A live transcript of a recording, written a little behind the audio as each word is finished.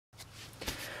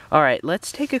Alright,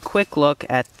 let's take a quick look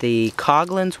at the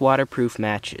Coghlans waterproof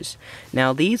matches.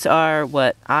 Now these are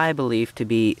what I believe to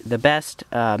be the best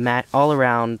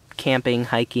all-around camping,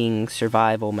 hiking,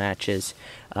 survival matches,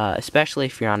 especially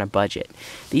if you're on a budget.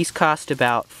 These cost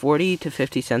about 40 to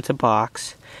 50 cents a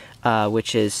box,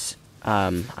 which is,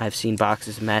 I've seen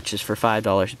boxes of matches for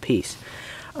 $5 a piece.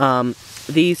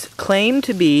 These claim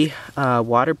to be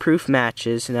waterproof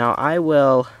matches. Now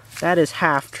that is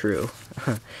half true.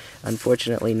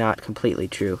 Unfortunately not completely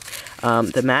true.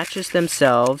 The matches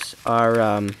themselves are,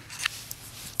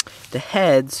 the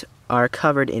heads are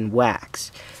covered in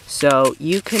wax. So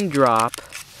you can drop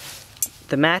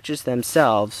the matches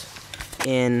themselves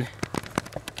in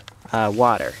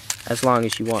water as long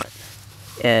as you want,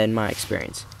 in my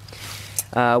experience.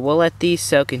 We'll let these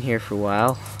soak in here for a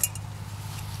while.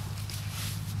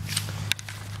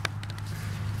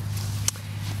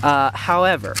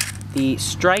 However, the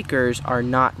strikers are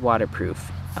not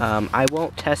waterproof. I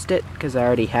won't test it because I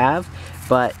already have,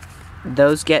 but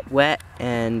those get wet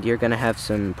and you're going to have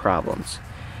some problems.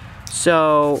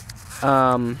 So,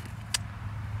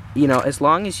 you know, as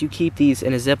long as you keep these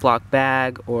in a Ziploc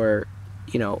bag or,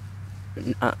 you know,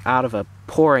 out of a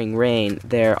pouring rain,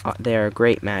 they're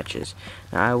great matches.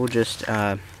 Now, I will just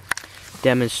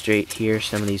demonstrate here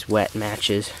some of these wet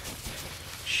matches.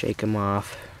 Shake them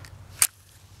off.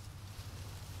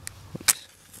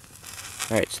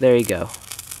 Alright, so there you go.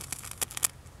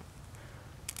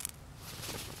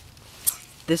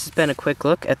 This has been a quick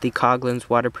look at the Coghlans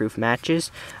waterproof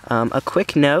matches. A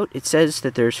quick note, it says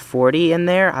that there's 40 in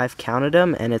there. I've counted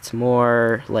them, and it's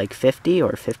more like 50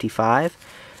 or 55.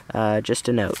 Just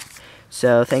a note.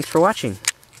 So, thanks for watching.